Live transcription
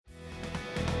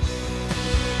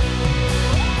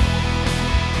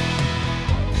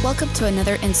Welcome to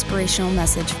another inspirational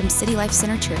message from City Life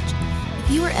Center Church.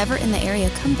 If you are ever in the area,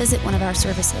 come visit one of our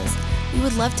services. We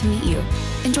would love to meet you.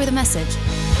 Enjoy the message.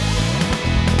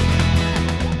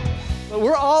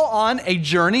 We're all on a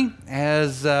journey,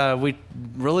 as we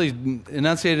really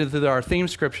enunciated through our theme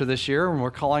scripture this year, and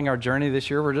we're calling our journey this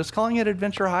year, we're just calling it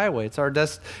Adventure Highway. It's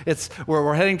where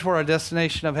we're heading toward our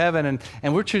destination of heaven,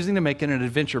 and we're choosing to make it an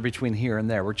adventure between here and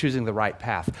there. We're choosing the right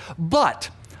path. But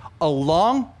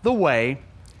along the way,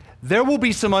 there will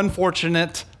be some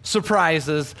unfortunate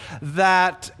surprises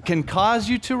that can cause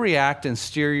you to react and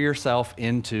steer yourself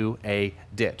into a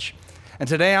ditch. And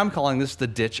today I'm calling this the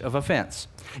ditch of offense.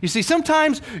 You see,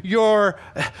 sometimes you're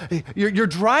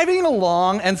driving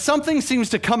along and something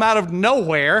seems to come out of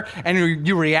nowhere and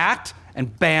you react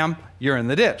and bam, you're in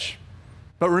the ditch.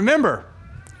 But remember,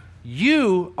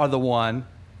 you are the one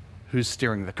who's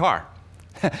steering the car.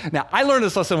 Now, I learned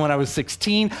this lesson when I was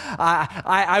 16.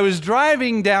 I was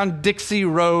driving down Dixie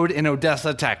Road in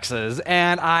Odessa, Texas,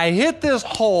 and I hit this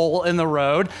hole in the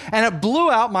road, and it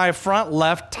blew out my front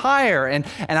left tire, and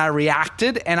I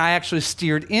reacted, and I actually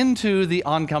steered into the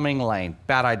oncoming lane.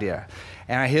 Bad idea.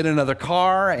 And I hit another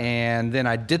car, and then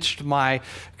I ditched my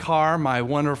car, my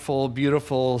wonderful,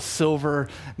 beautiful, silver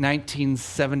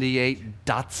 1978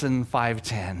 Datsun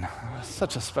 510.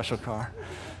 Such a special car.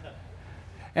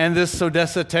 And this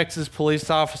Odessa, Texas police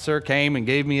officer came and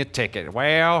gave me a ticket.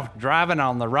 Well, driving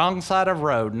on the wrong side of the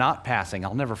road, not passing.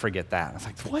 I'll never forget that. I was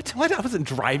like, what? I wasn't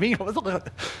driving.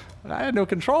 I had no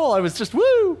control. I was just,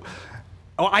 woo.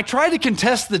 Oh, I tried to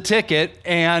contest the ticket,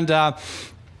 and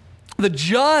the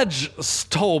judge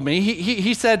told me,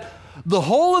 he said, the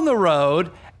hole in the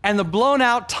road and the blown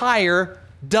out tire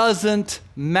doesn't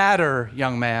matter,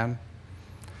 young man.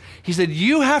 He said,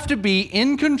 you have to be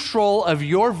in control of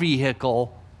your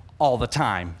vehicle all the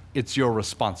time. It's your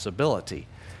responsibility.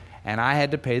 And I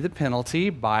had to pay the penalty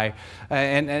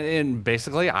and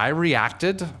basically I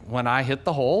reacted when I hit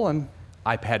the hole and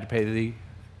I had to pay the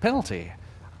penalty.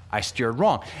 I steered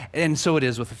wrong. And so it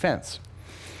is with offense.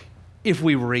 If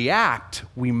we react,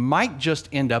 we might just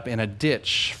end up in a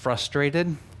ditch,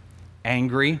 frustrated,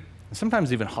 angry, and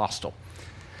sometimes even hostile.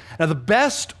 Now, the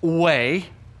best way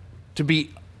to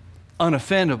be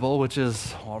unoffendable, which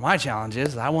is what my challenge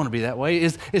is, I want to be that way,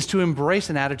 is to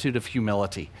embrace an attitude of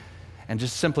humility and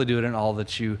just simply do it in all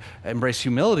that you, embrace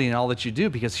humility in all that you do,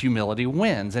 because humility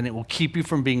wins and it will keep you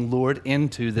from being lured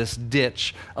into this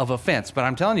ditch of offense. But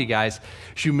I'm telling you guys,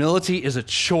 humility is a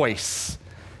choice.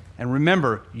 And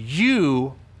remember,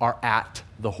 you are at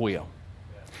the wheel.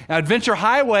 Now, Adventure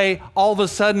Highway all of a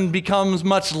sudden becomes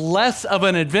much less of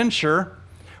an adventure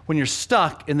when you're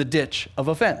stuck in the ditch of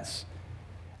offense.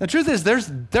 The truth is, there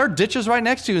are ditches right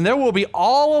next to you, and there will be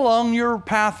all along your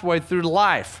pathway through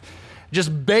life,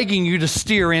 just begging you to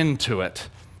steer into it.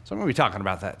 So I'm going to be talking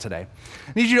about that today.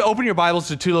 I need you to open your Bibles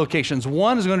to two locations.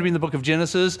 One is going to be in the book of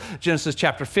Genesis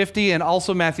chapter 50, and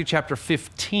also Matthew chapter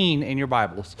 15 in your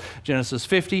Bibles. Genesis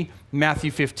 50,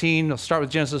 Matthew 15. I'll start with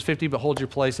Genesis 50, but hold your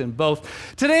place in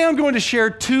both. Today I'm going to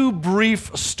share two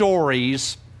brief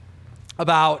stories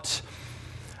about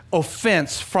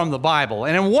offense from the Bible.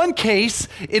 And in one case,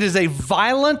 it is a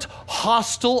violent,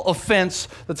 hostile offense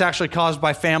that's actually caused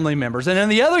by family members. And in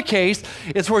the other case,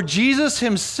 it's where Jesus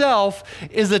himself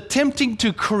is attempting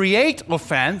to create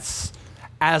offense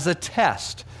as a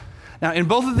test. Now, in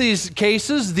both of these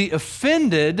cases, the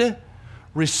offended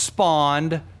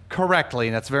respond correctly,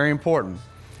 and that's very important.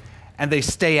 And they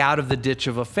stay out of the ditch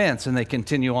of offense, and they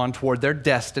continue on toward their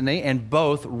destiny, and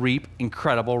both reap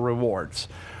incredible rewards.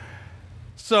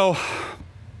 So,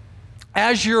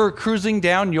 as you're cruising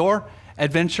down your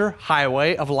adventure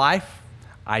highway of life,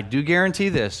 I do guarantee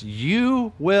this,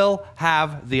 you will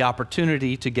have the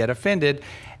opportunity to get offended,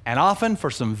 and often for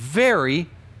some very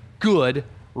good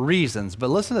reasons. But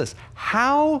listen to this,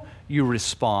 how you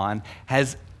respond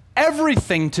has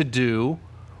everything to do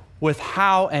with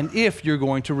how and if you're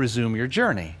going to resume your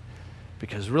journey.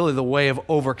 Because really the way of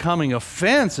overcoming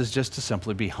offense is just to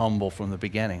simply be humble from the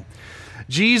beginning.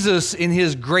 Jesus, in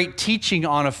his great teaching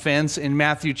on offense in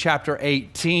Matthew chapter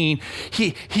 18,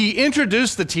 he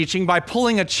introduced the teaching by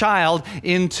pulling a child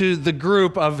into the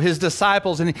group of his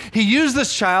disciples. And he used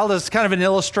this child as kind of an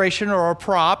illustration or a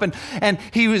prop. And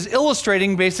he was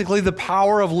illustrating basically the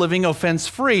power of living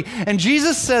offense-free. And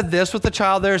Jesus said this with the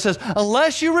child there. It says,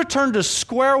 unless you return to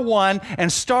square one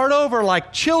and start over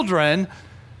like children,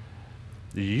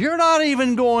 you're not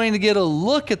even going to get a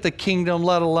look at the kingdom,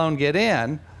 let alone get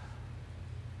in.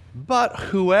 But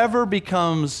whoever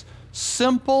becomes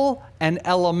simple and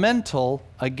elemental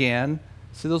again,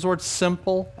 see those words,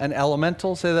 simple and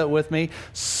elemental? Say that with me.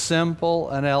 Simple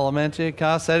and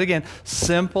elemental. Say it again.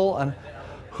 Simple and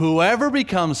Whoever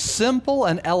becomes simple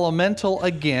and elemental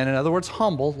again, in other words,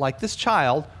 humble, like this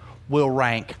child, will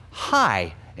rank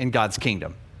high in God's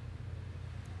kingdom.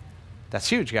 That's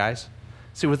huge, guys.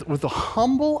 See, with the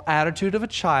humble attitude of a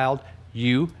child,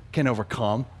 you can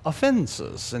overcome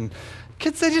offenses. And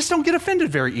kids, they just don't get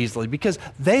offended very easily because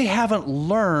they haven't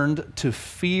learned to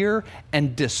fear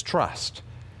and distrust.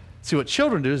 See, what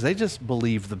children do is they just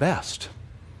believe the best.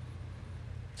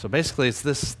 So basically, it's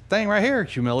this thing right here.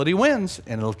 Humility wins,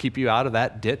 and it'll keep you out of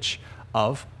that ditch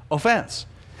of offense.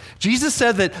 Jesus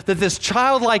said that this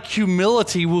childlike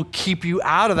humility will keep you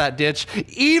out of that ditch,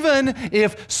 even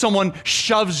if someone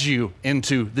shoves you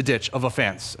into the ditch of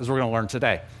offense, as we're going to learn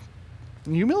today.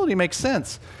 And humility makes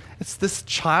sense. It's this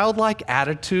childlike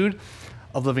attitude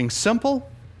of living simple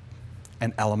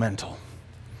and elemental.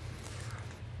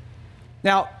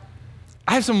 Now,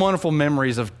 I have some wonderful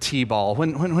memories of T-ball.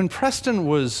 When Preston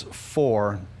was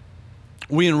 4,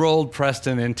 we enrolled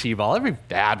Preston in T-ball. Every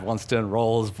dad wants to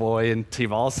enroll his boy in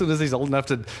T-ball as soon as he's old enough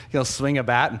to, swing a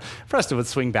bat. And Preston would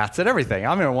swing bats at everything.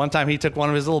 I remember one time he took one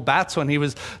of his little bats when he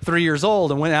was 3 years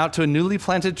old and went out to a newly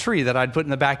planted tree that I'd put in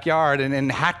the backyard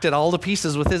and hacked it all to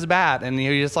pieces with his bat. And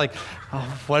he was like,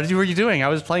 "Oh, what were you doing?" "I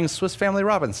was playing Swiss Family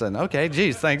Robinson." "Okay,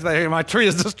 geez, thanks. My tree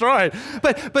is destroyed."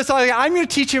 But so I'm going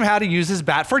to teach him how to use his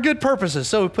bat for good purposes.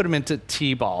 So we put him into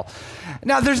T-ball.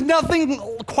 Now, there's nothing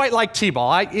quite like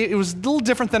T-ball. It was a little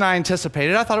different than I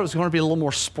anticipated. I thought it was going to be a little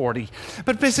more sporty.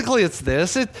 But basically, it's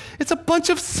this. It's a bunch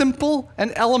of simple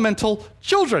and elemental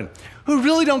children who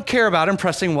really don't care about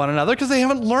impressing one another because they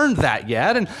haven't learned that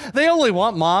yet. And they only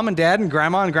want mom and dad and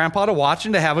grandma and grandpa to watch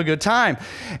and to have a good time.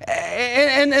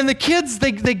 And the kids,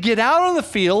 they get out on the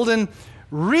field and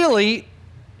really,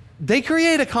 they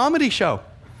create a comedy show.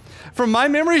 From my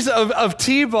memories of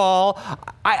T-ball,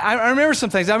 I remember some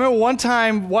things. I remember one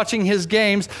time watching his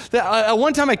games, that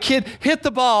one time a kid hit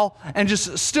the ball and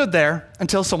just stood there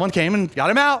until someone came and got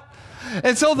him out.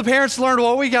 And so the parents learned,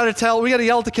 well, we got to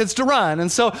yell at the kids to run.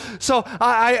 And so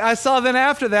I saw then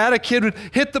after that, a kid would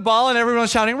hit the ball and everyone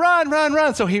was shouting, "Run, run,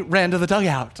 run." So he ran to the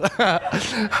dugout.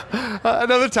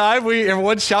 Another time,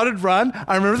 everyone shouted, "Run."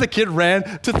 I remember the kid ran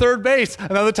to third base.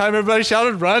 Another time, everybody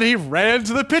shouted, "Run." He ran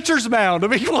to the pitcher's mound. I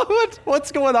mean,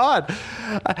 what's going on?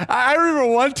 I remember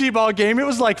one T-ball game, it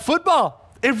was like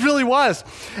football. It really was.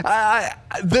 I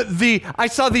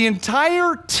saw the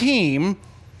entire team,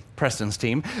 Preston's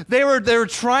team, they were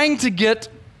trying to get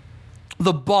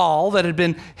the ball that had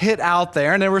been hit out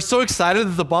there, and they were so excited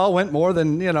that the ball went more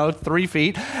than 3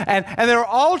 feet, and they were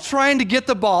all trying to get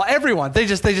the ball. Everyone, they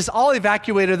just all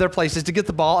evacuated their places to get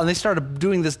the ball, and they started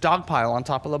doing this dog pile on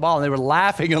top of the ball, and they were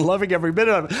laughing and loving every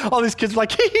minute of it. All these kids were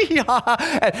like, "Hee hee ha!"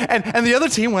 And the other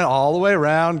team went all the way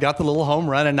around, got the little home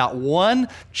run, and not one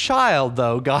child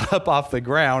though got up off the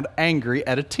ground angry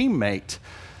at a teammate.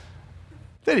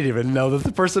 They didn't even know that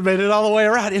the person made it all the way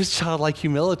around. It was childlike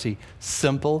humility,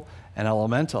 simple and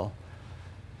elemental.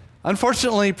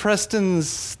 Unfortunately,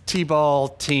 Preston's T-ball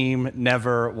team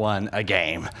never won a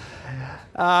game.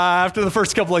 After the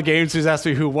first couple of games, he was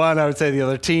asking me who won. I would say the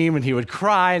other team, and he would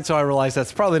cry. And so I realized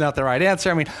that's probably not the right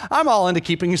answer. I mean, I'm all into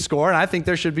keeping score, and I think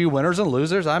there should be winners and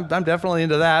losers. I'm definitely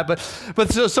into that. But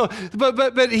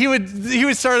he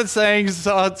would start saying,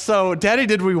 so Daddy,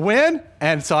 did we win?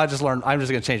 And so I just learned. I'm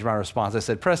just going to change my response. I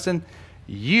said, "Preston,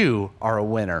 you are a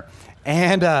winner."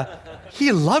 And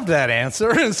he loved that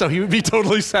answer, and so he would be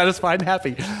totally satisfied and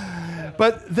happy.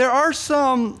 But there are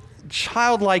some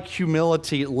childlike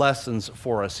humility lessons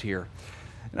for us here.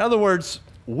 In other words,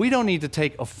 we don't need to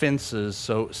take offenses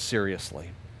so seriously.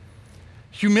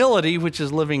 Humility, which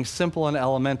is living simple and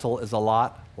elemental, is a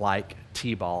lot like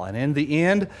T-ball. And in the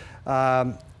end,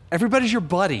 everybody's your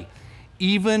buddy,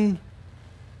 even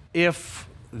if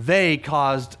they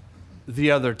caused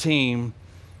the other team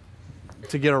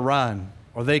to get a run,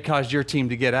 or they caused your team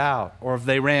to get out, or if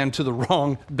they ran to the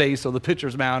wrong base of the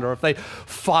pitcher's mound, or if they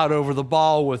fought over the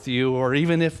ball with you, or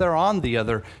even if they're on the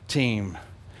other team.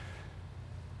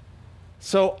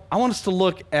 So I want us to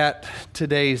look at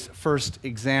today's first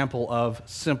example of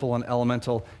simple and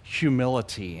elemental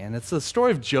humility. And it's the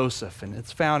story of Joseph, and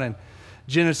it's found in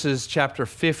Genesis chapter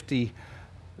 50,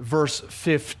 verse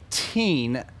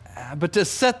 15. But to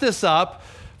set this up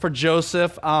for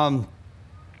Joseph,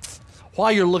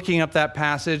 while you're looking up that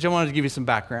passage, I wanted to give you some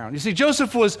background. You see,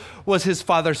 Joseph was his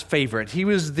father's favorite. He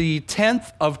was the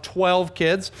 10th of 12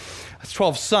 kids,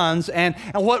 12 sons. And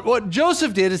what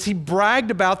Joseph did is he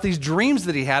bragged about these dreams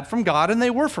that he had from God, and they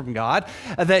were from God,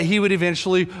 that he would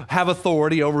eventually have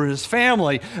authority over his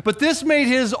family. But this made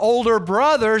his older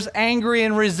brothers angry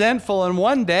and resentful. And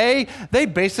one day, they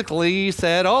basically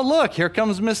said, oh, look, here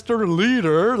comes Mr.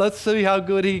 Leader. Let's see how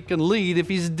good he can lead if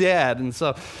he's dead. And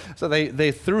so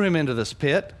they threw him into this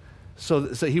pit. So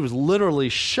he was literally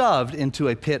shoved into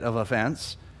a pit of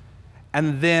offense.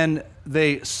 And then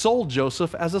they sold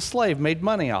Joseph as a slave, made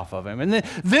money off of him. And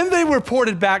then they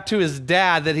reported back to his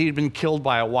dad that he'd been killed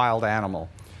by a wild animal.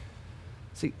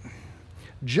 See,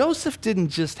 Joseph didn't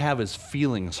just have his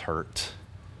feelings hurt.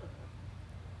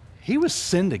 He was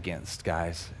sinned against,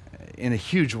 guys, in a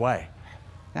huge way.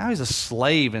 Now he's a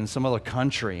slave in some other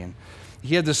country. And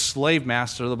he had this slave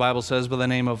master, the Bible says, by the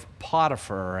name of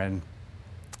Potiphar. And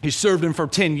he served him for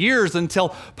 10 years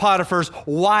until Potiphar's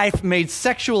wife made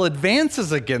sexual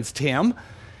advances against him.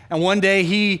 And one day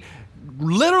he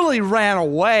literally ran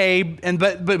away,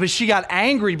 but she got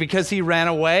angry because he ran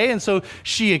away, and so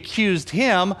she accused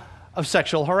him of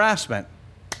sexual harassment.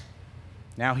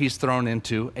 Now he's thrown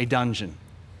into a dungeon.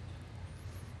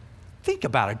 Think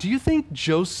about it. Do you think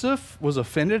Joseph was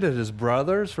offended at his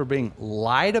brothers for being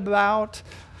lied about,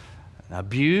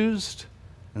 abused,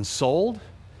 and sold?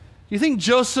 You think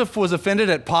Joseph was offended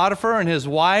at Potiphar and his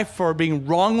wife for being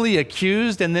wrongly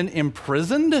accused and then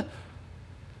imprisoned? Do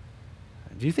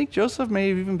you think Joseph may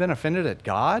have even been offended at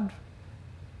God?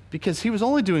 Because he was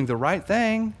only doing the right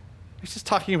thing. He's just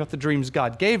talking about the dreams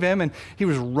God gave him, and he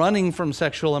was running from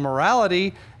sexual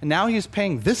immorality, and now he's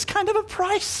paying this kind of a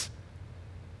price?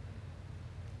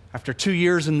 After 2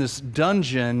 years in this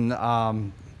dungeon,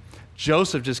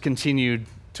 Joseph just continued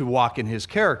to walk in his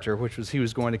character, which was he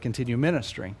was going to continue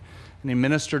ministering. And he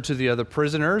ministered to the other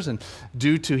prisoners, and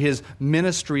due to his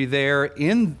ministry there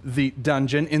in the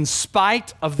dungeon, in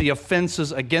spite of the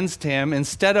offenses against him,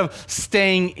 instead of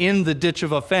staying in the ditch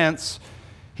of offense,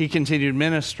 he continued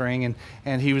ministering,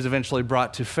 and he was eventually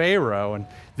brought to Pharaoh, and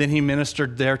then he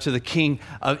ministered there to the king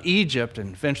of Egypt,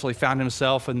 and eventually found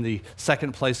himself in the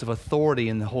second place of authority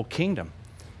in the whole kingdom.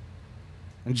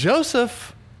 And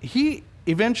Joseph, he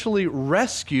eventually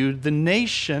rescued the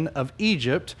nation of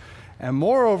Egypt, and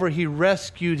moreover, he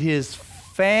rescued his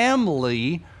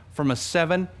family from a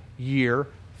 7-year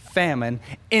famine,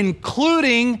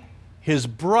 including his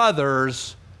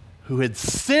brothers who had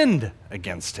sinned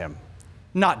against him,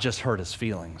 not just hurt his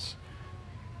feelings.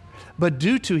 But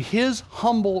due to his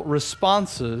humble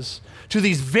responses to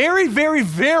these very, very,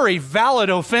 very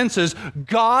valid offenses,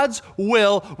 God's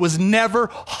will was never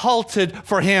halted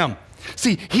for him.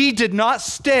 See, he did not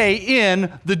stay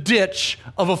in the ditch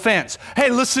of offense.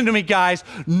 Hey, listen to me, guys.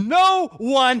 No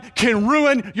one can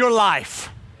ruin your life.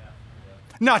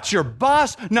 Not your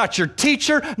boss, not your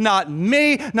teacher, not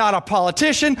me, not a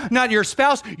politician, not your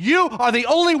spouse. You are the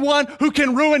only one who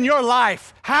can ruin your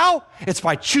life. How? It's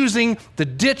by choosing the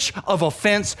ditch of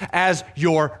offense as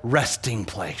your resting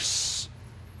place.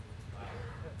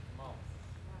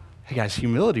 Hey, guys,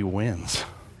 humility wins.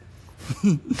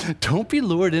 Don't be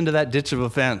lured into that ditch of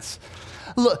offense.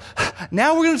 Look,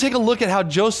 now we're going to take a look at how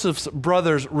Joseph's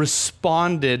brothers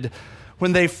responded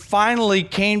when they finally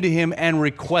came to him and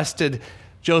requested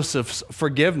Joseph's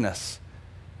forgiveness.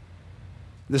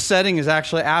 The setting is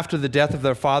actually after the death of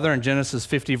their father in Genesis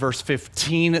 50, verse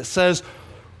 15. It says,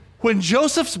 when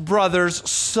Joseph's brothers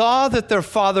saw that their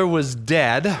father was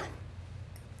dead,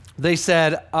 they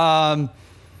said,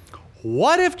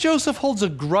 what if Joseph holds a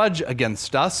grudge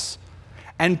against us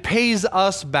and pays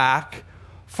us back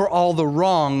for all the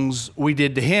wrongs we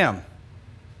did to him?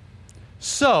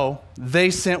 So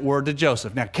they sent word to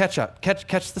Joseph. Now catch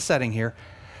the setting here.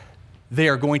 They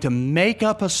are going to make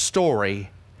up a story,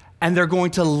 and they're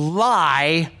going to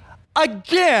lie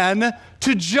again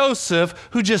to Joseph,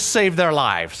 who just saved their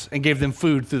lives and gave them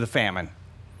food through the famine.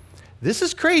 This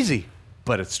is crazy,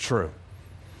 but it's true.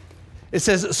 It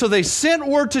says, so they sent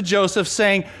word to Joseph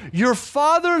saying, your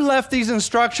father left these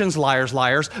instructions, liars,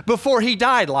 liars, before he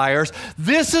died, liars.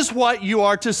 This is what you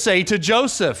are to say to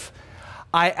Joseph.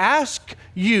 I ask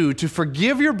you to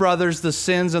forgive your brothers the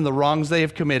sins and the wrongs they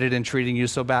have committed in treating you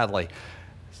so badly.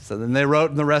 So then they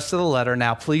wrote in the rest of the letter,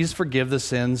 now please forgive the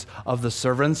sins of the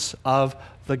servants of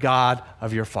the God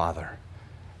of your father.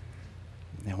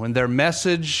 And when their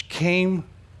message came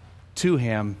to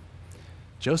him,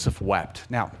 Joseph wept.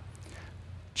 Now,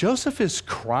 Joseph is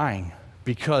crying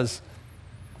because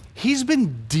he's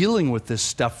been dealing with this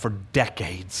stuff for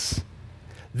decades.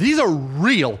 These are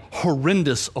real,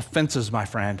 horrendous offenses, my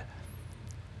friend.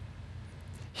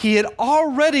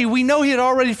 we know he had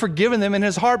already forgiven them in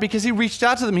his heart because he reached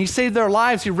out to them. He saved their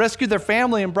lives. He rescued their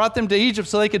family and brought them to Egypt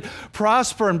so they could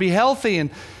prosper and be healthy.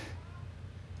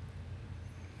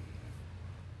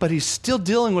 But he's still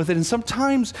dealing with it. And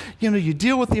sometimes, you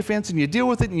deal with the offense and you deal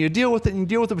with it and you deal with it and you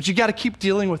deal with it, but you got to keep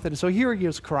dealing with it. And so here he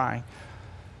is crying.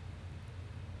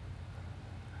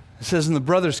 It says, and the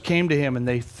brothers came to him and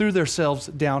they threw themselves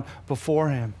down before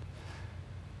him.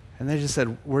 And they just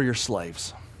said, we're your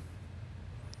slaves.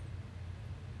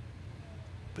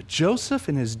 But Joseph,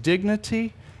 in his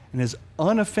dignity, in his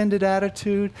unoffended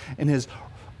attitude, in his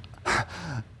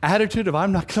attitude of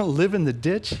I'm not going to live in the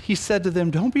ditch, he said to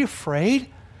them, don't be afraid.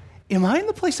 Am I in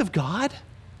the place of God?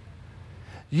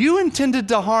 You intended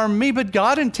to harm me, but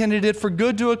God intended it for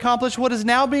good to accomplish what is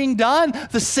now being done,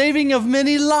 the saving of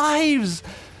many lives.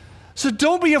 So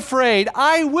don't be afraid.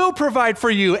 I will provide for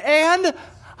you, and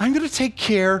I'm going to take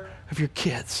care of your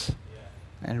kids.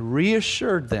 And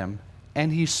reassured them.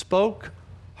 And he spoke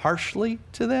harshly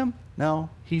to them? No,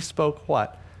 he spoke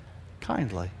what?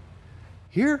 Kindly.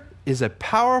 Here is a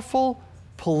powerful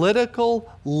political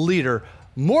leader,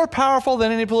 more powerful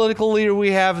than any political leader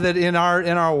we have that in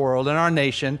our world, in our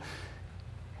nation.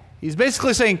 He's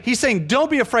basically saying, don't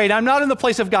be afraid. I'm not in the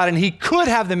place of God. And he could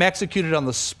have them executed on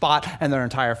the spot and their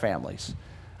entire families.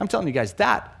 I'm telling you guys,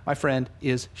 that, my friend,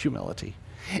 is humility.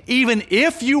 Even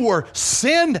if you were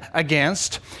sinned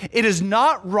against, it is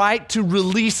not right to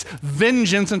release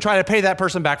vengeance and try to pay that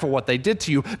person back for what they did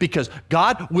to you, because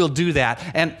God will do that.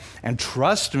 And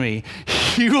trust me,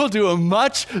 he will do a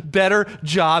much better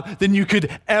job than you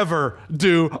could ever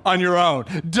do on your own.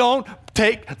 Don't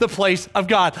take the place of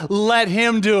God. Let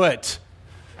him do it.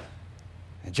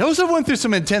 And Joseph went through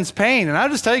some intense pain, and I'll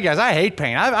just tell you guys, I hate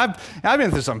pain. I've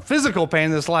been through some physical pain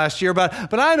this last year,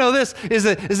 but I know this is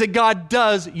that God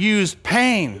does use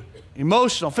pain,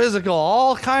 emotional, physical,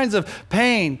 all kinds of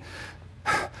pain.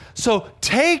 So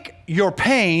take your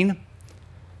pain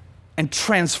and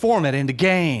transform it into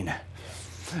gain.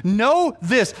 Know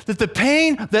this, that the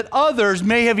pain that others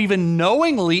may have even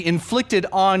knowingly inflicted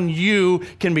on you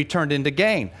can be turned into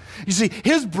gain. You see,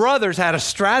 his brothers had a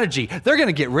strategy. They're going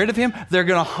to get rid of him. They're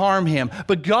going to harm him.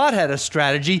 But God had a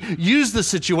strategy. Use the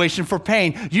situation for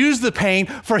pain. Use the pain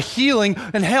for healing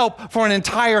and help for an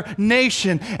entire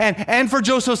nation. And for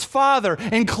Joseph's father,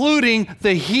 including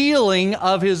the healing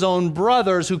of his own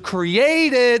brothers who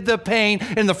created the pain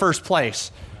in the first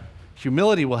place.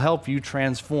 Humility will help you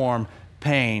transform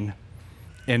pain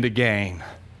into gain,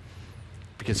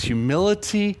 because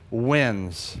humility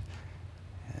wins.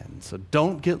 And so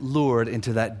don't get lured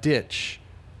into that ditch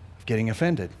of getting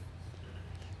offended.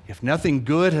 If nothing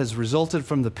good has resulted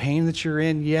from the pain that you're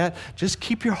in yet, just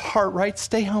keep your heart right,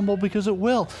 stay humble, because it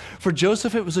will. For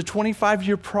Joseph, it was a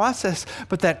 25-year process,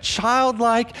 but that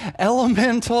childlike,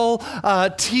 elemental,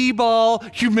 T-ball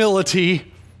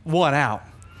humility won out.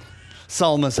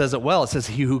 Solomon says it well. It says,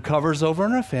 he who covers over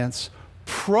an offense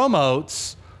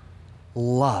promotes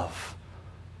love.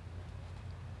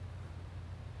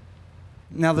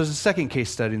 Now, there's a second case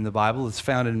study in the Bible that's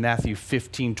found in Matthew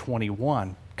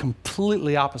 15:21,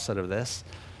 completely opposite of this.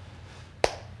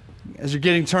 As you're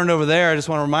getting turned over there, I just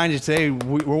want to remind you today,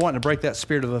 we're wanting to break that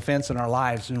spirit of offense in our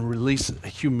lives and release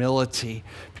humility,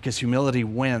 because humility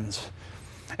wins.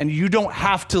 And you don't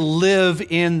have to live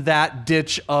in that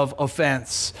ditch of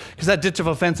offense, because that ditch of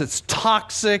offense, it's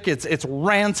toxic, it's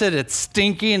rancid, it's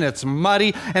stinky, and it's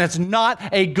muddy, and it's not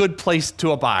a good place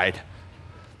to abide.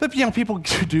 But people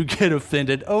do get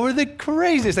offended over the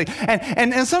craziest thing.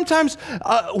 And sometimes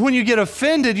when you get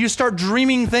offended, you start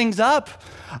dreaming things up.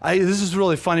 This is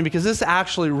really funny, because this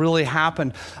actually really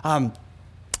happened.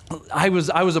 I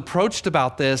was approached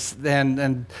about this,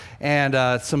 and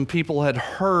some people had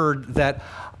heard that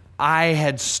I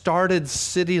had started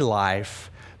City Life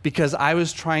because I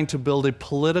was trying to build a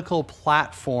political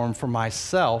platform for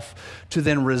myself to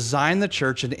then resign the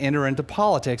church and enter into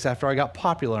politics after I got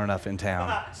popular enough in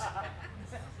town.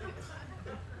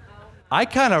 I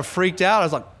kind of freaked out.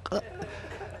 I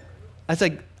was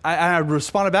like, I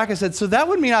responded back. I said, so that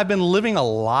would mean I've been living a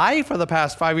lie for the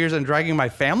past 5 years and dragging my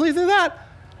family through that?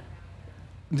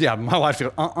 Yeah, my wife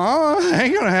goes,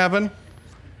 ain't gonna happen.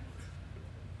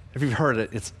 If you've heard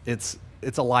it,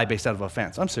 it's a lie based out of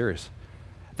offense. I'm serious.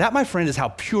 That, my friend, is how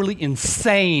purely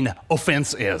insane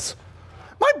offense is.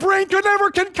 My brain could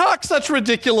never concoct such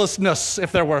ridiculousness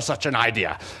if there were such an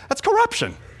idea. That's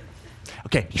corruption.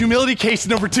 Okay, humility case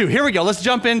number 2. Here we go. Let's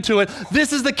jump into it.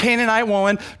 This is the Canaanite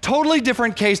woman. Totally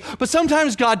different case. But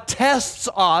sometimes God tests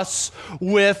us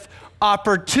with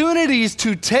opportunities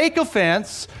to take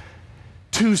offense,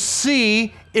 to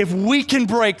see if we can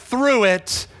break through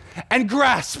it and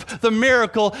grasp the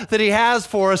miracle that he has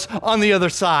for us on the other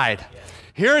side.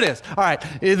 Here it is. All right,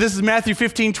 this is Matthew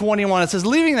 15:21. It says,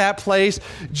 leaving that place,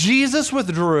 Jesus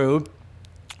withdrew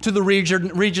to the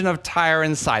region of Tyre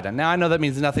and Sidon. Now, I know that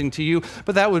means nothing to you,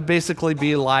 but that would basically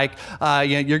be like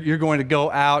you're going to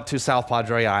go out to South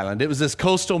Padre Island. It was this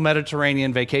coastal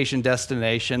Mediterranean vacation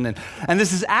destination, and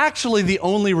this is actually the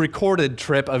only recorded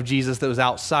trip of Jesus that was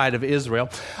outside of Israel.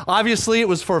 Obviously, it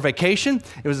was for vacation.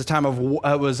 It was a time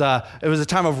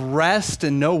of rest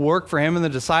and no work for him and the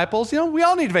disciples. You know, we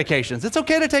all need vacations. It's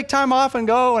okay to take time off and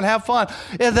go and have fun.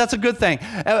 Yeah, that's a good thing.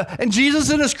 And Jesus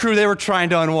and his crew, they were trying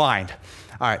to unwind.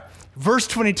 All right, verse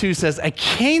 22 says, a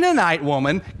Canaanite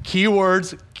woman,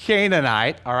 keywords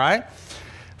Canaanite, all right,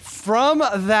 from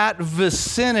that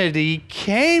vicinity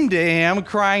came to him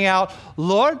crying out,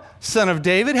 Lord, Son of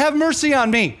David, have mercy on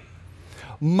me.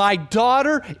 My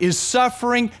daughter is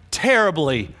suffering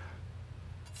terribly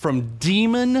from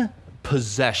demon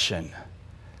possession.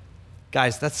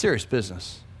 Guys, that's serious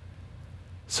business.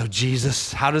 So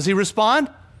Jesus, how does he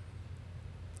respond?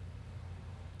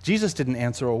 Jesus didn't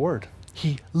answer a word.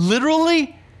 He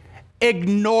literally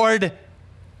ignored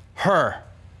her.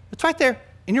 It's right there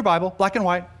in your Bible, black and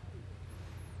white.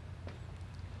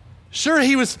 Sure,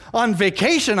 he was on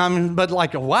vacation, but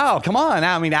like, wow, come on.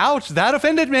 I mean, ouch, that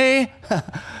offended me.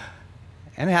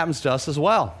 And it happens to us as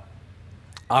well.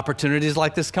 Opportunities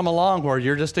like this come along where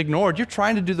you're just ignored. You're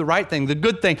trying to do the right thing, the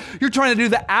good thing. You're trying to do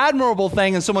the admirable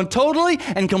thing, and someone totally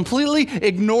and completely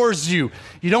ignores you.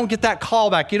 You don't get that call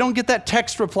back. You don't get that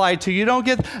text replied to. You don't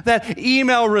get that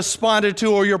email responded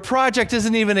to, or your project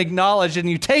isn't even acknowledged, and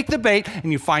you take the bait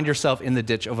and you find yourself in the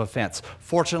ditch of offense.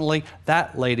 Fortunately,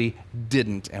 that lady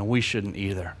didn't, and we shouldn't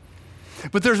either.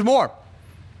 But there's more.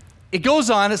 It goes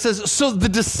on, it says, so the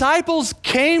disciples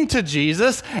came to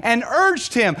Jesus and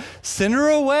urged him, send her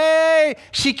away.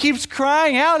 She keeps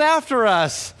crying out after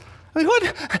us. I mean,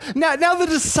 what? Now the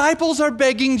disciples are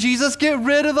begging Jesus, get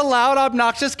rid of the loud,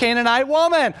 obnoxious Canaanite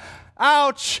woman.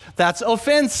 Ouch, that's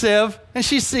offensive. And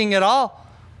she's seeing it all.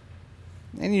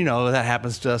 And you know that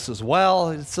happens to us as well.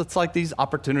 It's like these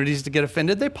opportunities to get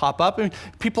offended, they pop up and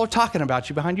people are talking about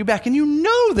you behind your back, and you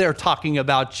know they're talking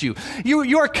about you.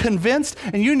 You are convinced,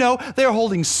 and you know they're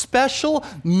holding special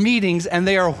meetings and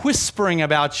they are whispering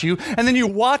about you. And then you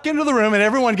walk into the room and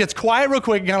everyone gets quiet real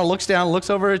quick and kind of looks down, looks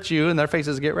over at you, and their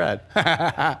faces get red.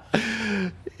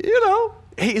 You know,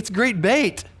 hey, it's great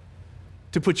bait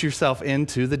to put yourself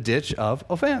into the ditch of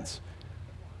offense.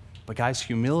 But guys,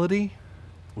 humility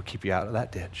will keep you out of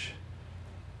that ditch.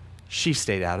 She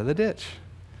stayed out of the ditch.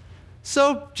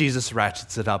 So Jesus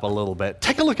ratchets it up a little bit.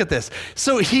 Take a look at this.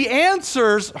 So he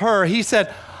answers her. He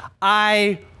said,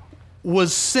 I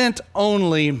was sent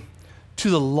only to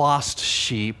the lost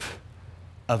sheep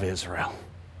of Israel.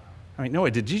 I mean, no way,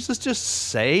 did Jesus just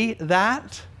say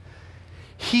that?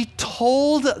 He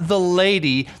told the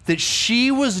lady that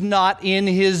she was not in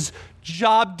his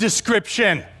job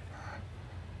description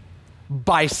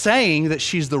by saying that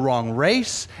she's the wrong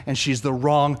race and she's the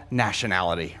wrong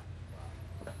nationality.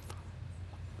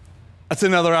 That's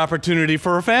another opportunity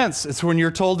for offense. It's when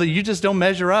you're told that you just don't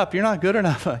measure up. You're not good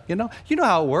enough. You know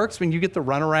how it works when you get the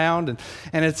runaround,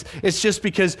 and it's just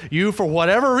because you, for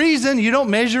whatever reason, you don't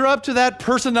measure up to that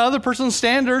person, the other person's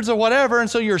standards or whatever, and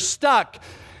so you're stuck,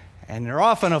 and you're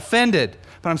often offended.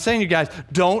 But I'm saying, you guys,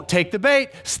 don't take the bait.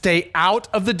 Stay out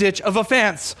of the ditch of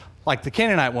offense, like the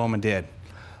Canaanite woman did.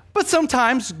 But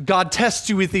sometimes God tests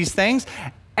you with these things,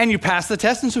 and you pass the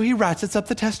test, and so he ratchets up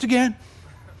the test again.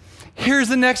 Here's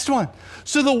the next one.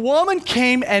 So the woman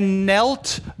came and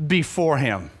knelt before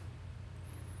him.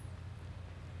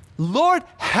 Lord,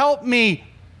 help me.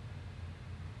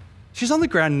 She's on the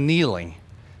ground kneeling,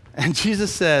 and Jesus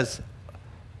says,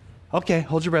 okay,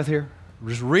 hold your breath here.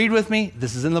 Just read with me.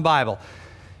 This is in the Bible.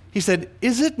 He said,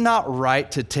 is it not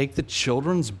right to take the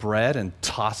children's bread and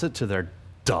toss it to their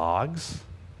dogs?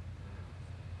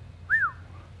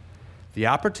 The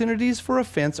opportunities for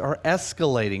offense are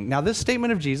escalating. Now, this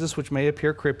statement of Jesus, which may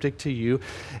appear cryptic to you,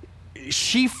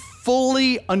 she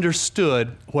fully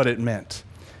understood what it meant.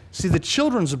 See, the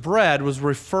children's bread was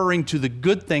referring to the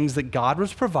good things that God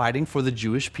was providing for the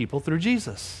Jewish people through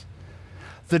Jesus.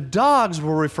 The dogs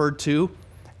were referred to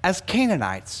as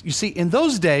Canaanites. You see, in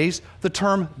those days, the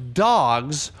term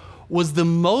dogs was the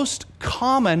most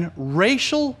common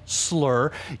racial slur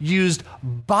used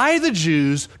by the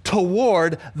Jews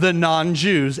toward the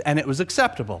non-Jews, and it was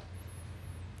acceptable.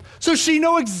 So she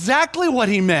knew exactly what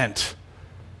he meant.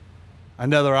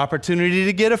 Another opportunity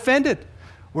to get offended.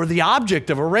 We're the object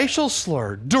of a racial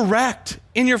slur, direct,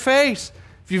 in your face.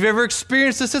 If you've ever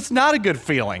experienced this, it's not a good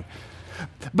feeling.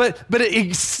 but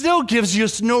it still gives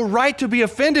us no right to be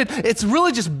offended. It's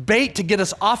really just bait to get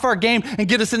us off our game and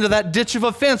get us into that ditch of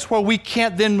offense where we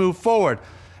can't then move forward.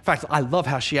 In fact, I love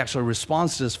how she actually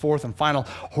responds to this fourth and final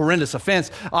horrendous offense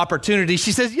opportunity.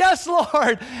 She says, "Yes,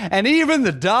 Lord, and even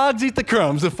the dogs eat the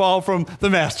crumbs that fall from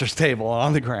the master's table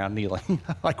on the ground kneeling."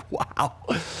 Like, wow.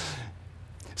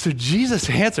 So Jesus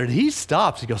answered. He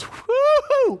stops. He goes,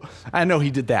 "Woo!" I know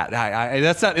he did that.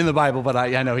 That's not in the Bible, but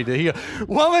I know he did. He goes,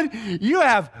 "Woman, you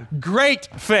have great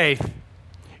faith.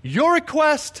 Your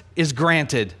request is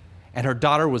granted." And her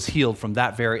daughter was healed from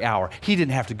that very hour. He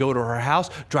didn't have to go to her house,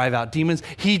 drive out demons.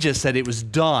 He just said it was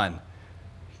done.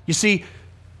 You see,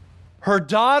 her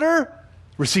daughter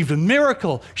received a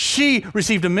miracle. She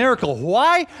received a miracle.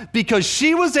 Why? Because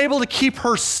she was able to keep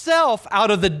herself out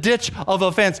of the ditch of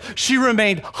offense. She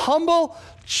remained humble,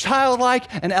 childlike,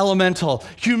 and elemental.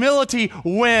 Humility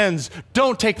wins.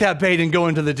 Don't take that bait and go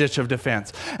into the ditch of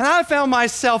defense. And I found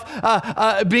myself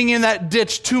being in that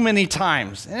ditch too many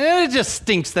times. And it just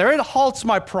stinks there. It halts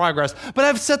my progress. But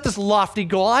I've set this lofty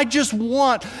goal. I just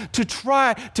want to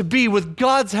try to be, with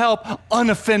God's help,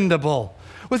 unoffendable.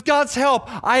 With God's help,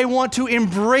 I want to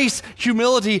embrace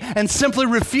humility and simply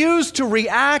refuse to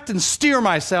react and steer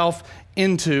myself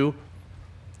into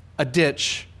a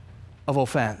ditch of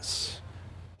offense.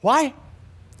 Why?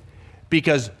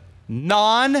 Because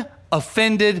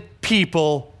non-offended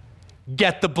people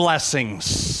get the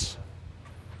blessings.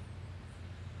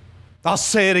 I'll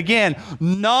say it again.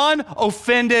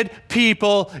 Non-offended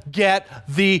people get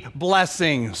the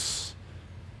blessings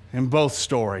in both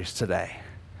stories today.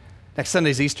 Next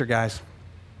Sunday's Easter, guys.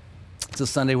 It's a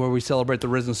Sunday where we celebrate the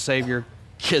risen Savior.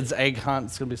 Kids' egg hunt.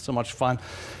 It's going to be so much fun.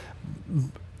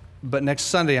 But next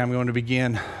Sunday, I'm going to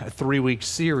begin a 3-week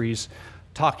series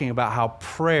talking about how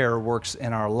prayer works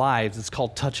in our lives. It's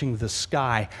called Touching the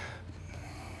Sky.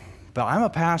 But I'm a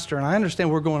pastor, and I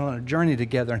understand we're going on a journey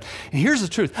together. And here's the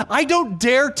truth. I don't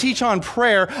dare teach on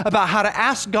prayer about how to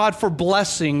ask God for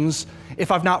blessings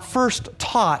if I've not first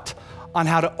taught on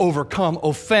how to overcome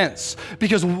offense.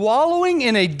 Because wallowing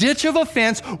in a ditch of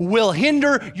offense will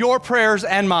hinder your prayers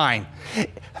and mine.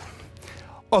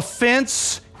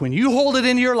 Offense, when you hold it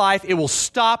into your life, it will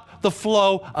stop the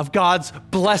flow of God's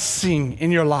blessing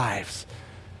in your lives.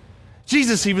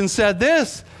 Jesus even said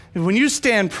this, when you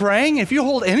stand praying, if you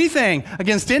hold anything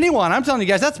against anyone, I'm telling you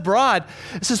guys, that's broad.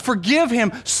 It says, forgive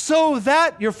him so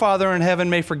that your Father in heaven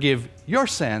may forgive your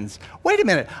sins. Wait a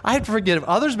minute, I have to forgive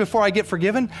others before I get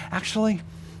forgiven? Actually,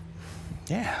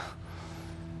 yeah.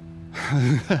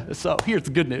 So here's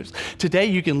the good news. Today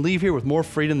you can leave here with more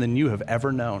freedom than you have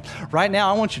ever known. Right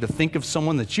now I want you to think of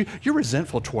someone that you're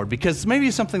resentful toward, because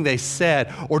maybe something they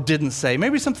said or didn't say,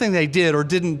 maybe something they did or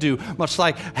didn't do, much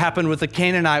like happened with the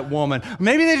Canaanite woman.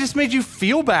 Maybe they just made you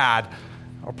feel bad,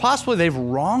 or possibly they've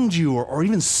wronged you or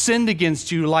even sinned against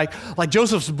you like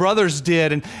Joseph's brothers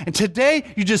did. And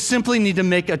today you just simply need to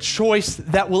make a choice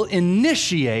that will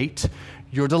initiate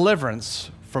your deliverance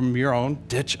from your own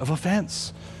ditch of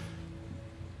offense.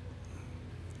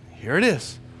 Here it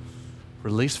is.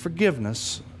 Release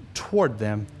forgiveness toward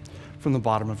them from the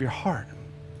bottom of your heart.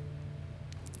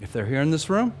 If they're here in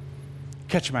this room,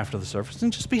 catch them after the service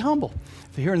and just be humble.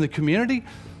 If they're here in the community,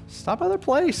 stop by their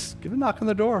place. Give a knock on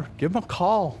the door. Give them a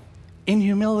call in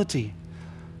humility.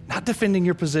 Not defending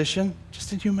your position,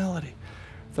 just in humility.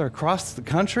 If they're across the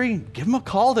country, give them a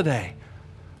call today.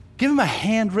 Give them a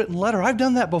handwritten letter. I've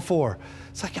done that before.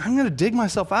 It's like, I'm going to dig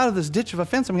myself out of this ditch of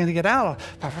offense. I'm going to get out.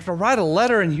 I have to write a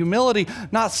letter in humility,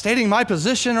 not stating my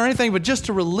position or anything, but just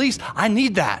to release. I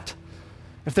need that.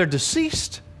 If they're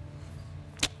deceased,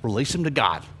 release them to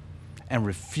God and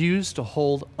refuse to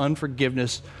hold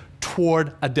unforgiveness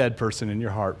toward a dead person in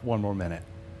your heart one more minute.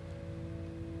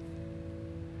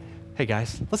 Hey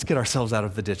guys, let's get ourselves out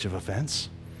of the ditch of offense.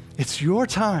 It's your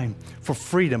time for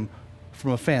freedom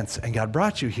from offense, and God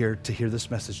brought you here to hear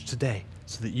this message today,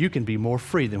 so that you can be more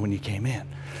free than when you came in.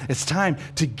 It's time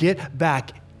to get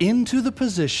back into the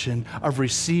position of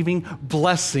receiving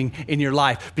blessing in your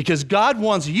life, because God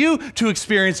wants you to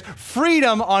experience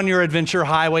freedom on your adventure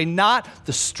highway, not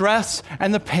the stress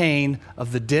and the pain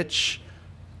of the ditch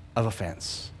of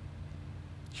offense.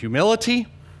 Humility,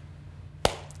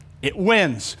 it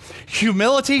wins.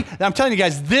 Humility, I'm telling you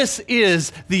guys, this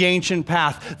is the ancient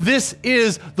path. This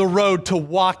is the road to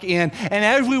walk in. And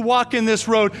as we walk in this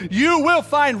road, you will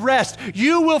find rest.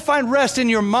 You will find rest in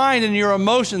your mind and your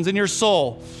emotions and your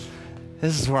soul.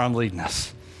 This is where I'm leading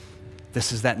us.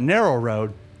 This is that narrow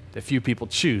road that few people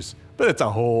choose, but it's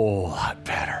a whole lot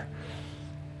better.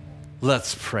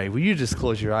 Let's pray. Will you just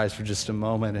close your eyes for just a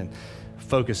moment? And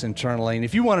focus internally. And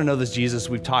if you want to know this Jesus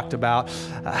we've talked about,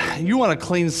 you want a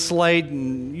clean slate,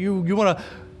 and you want to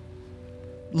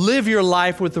live your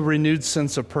life with a renewed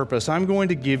sense of purpose, I'm going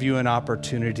to give you an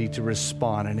opportunity to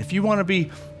respond. And if you want to be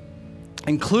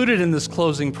included in this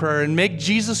closing prayer and make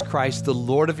Jesus Christ the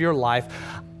Lord of your life,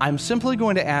 I'm simply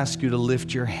going to ask you to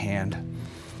lift your hand.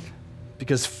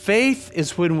 Because faith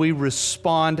is when we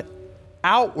respond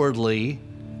outwardly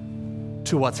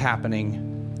to what's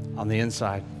happening on the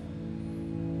inside.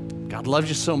 God loves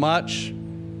you so much,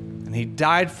 and He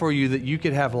died for you that you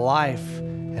could have life,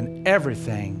 and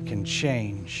everything can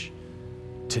change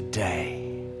today.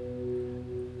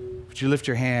 Would you lift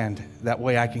your hand? That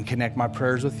way I can connect my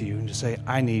prayers with you and just say,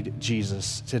 I need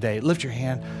Jesus today. Lift your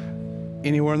hand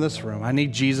anywhere in this room. I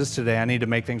need Jesus today. I need to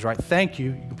make things right. Thank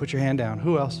you. You can put your hand down.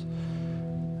 Who else?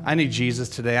 I need Jesus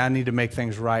today. I need to make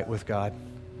things right with God.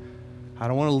 I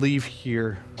don't want to leave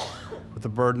here with the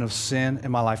burden of sin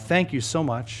in my life. Thank you so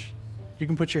much. You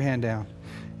can put your hand down.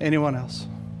 Anyone else?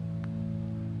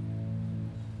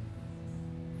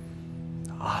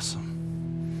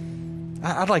 Awesome.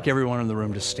 I'd like everyone in the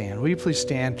room to stand. Will you please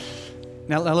stand?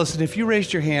 Now listen, if you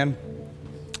raised your hand,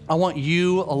 I want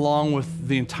you, along with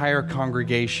the entire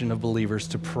congregation of believers,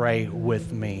 to pray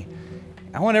with me.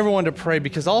 I want everyone to pray,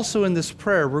 because also in this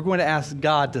prayer, we're going to ask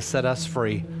God to set us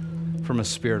free from a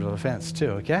spirit of offense too,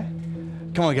 okay?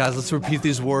 Come on, guys, let's repeat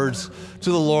these words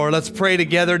to the Lord. Let's pray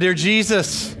together. Dear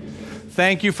Jesus,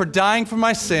 thank you for dying for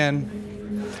my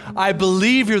sin. I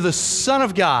believe you're the Son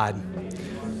of God.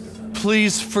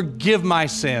 Please forgive my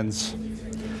sins.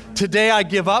 Today I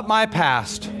give up my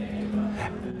past,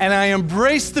 and I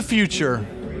embrace the future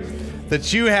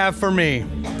that you have for me.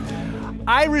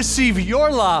 I receive your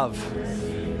love,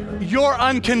 your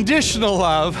unconditional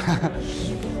love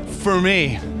for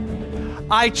me.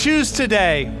 I choose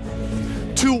today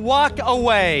to walk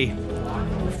away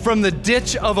from the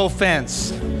ditch of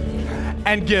offense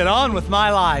and get on with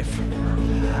my life.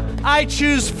 I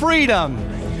choose freedom.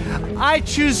 I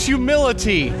choose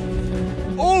humility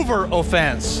over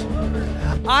offense.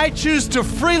 I choose to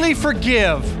freely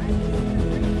forgive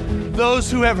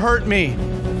those who have hurt me.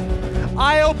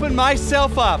 I open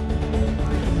myself up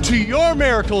to your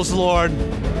miracles, Lord.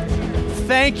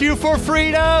 Thank you for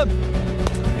freedom.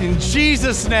 In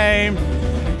Jesus' name,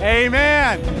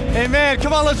 amen. Amen.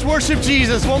 Come on, let's worship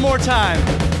Jesus one more time.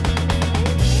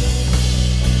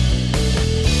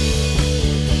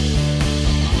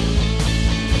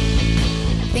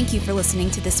 Thank you for listening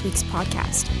to this week's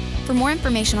podcast. For more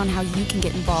information on how you can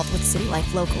get involved with City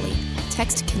Life locally,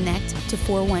 text CONNECT to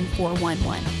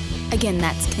 41411. Again,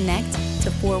 that's CONNECT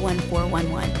to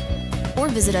 41411. Or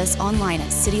visit us online at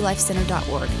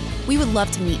citylifecenter.org. We would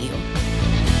love to meet you.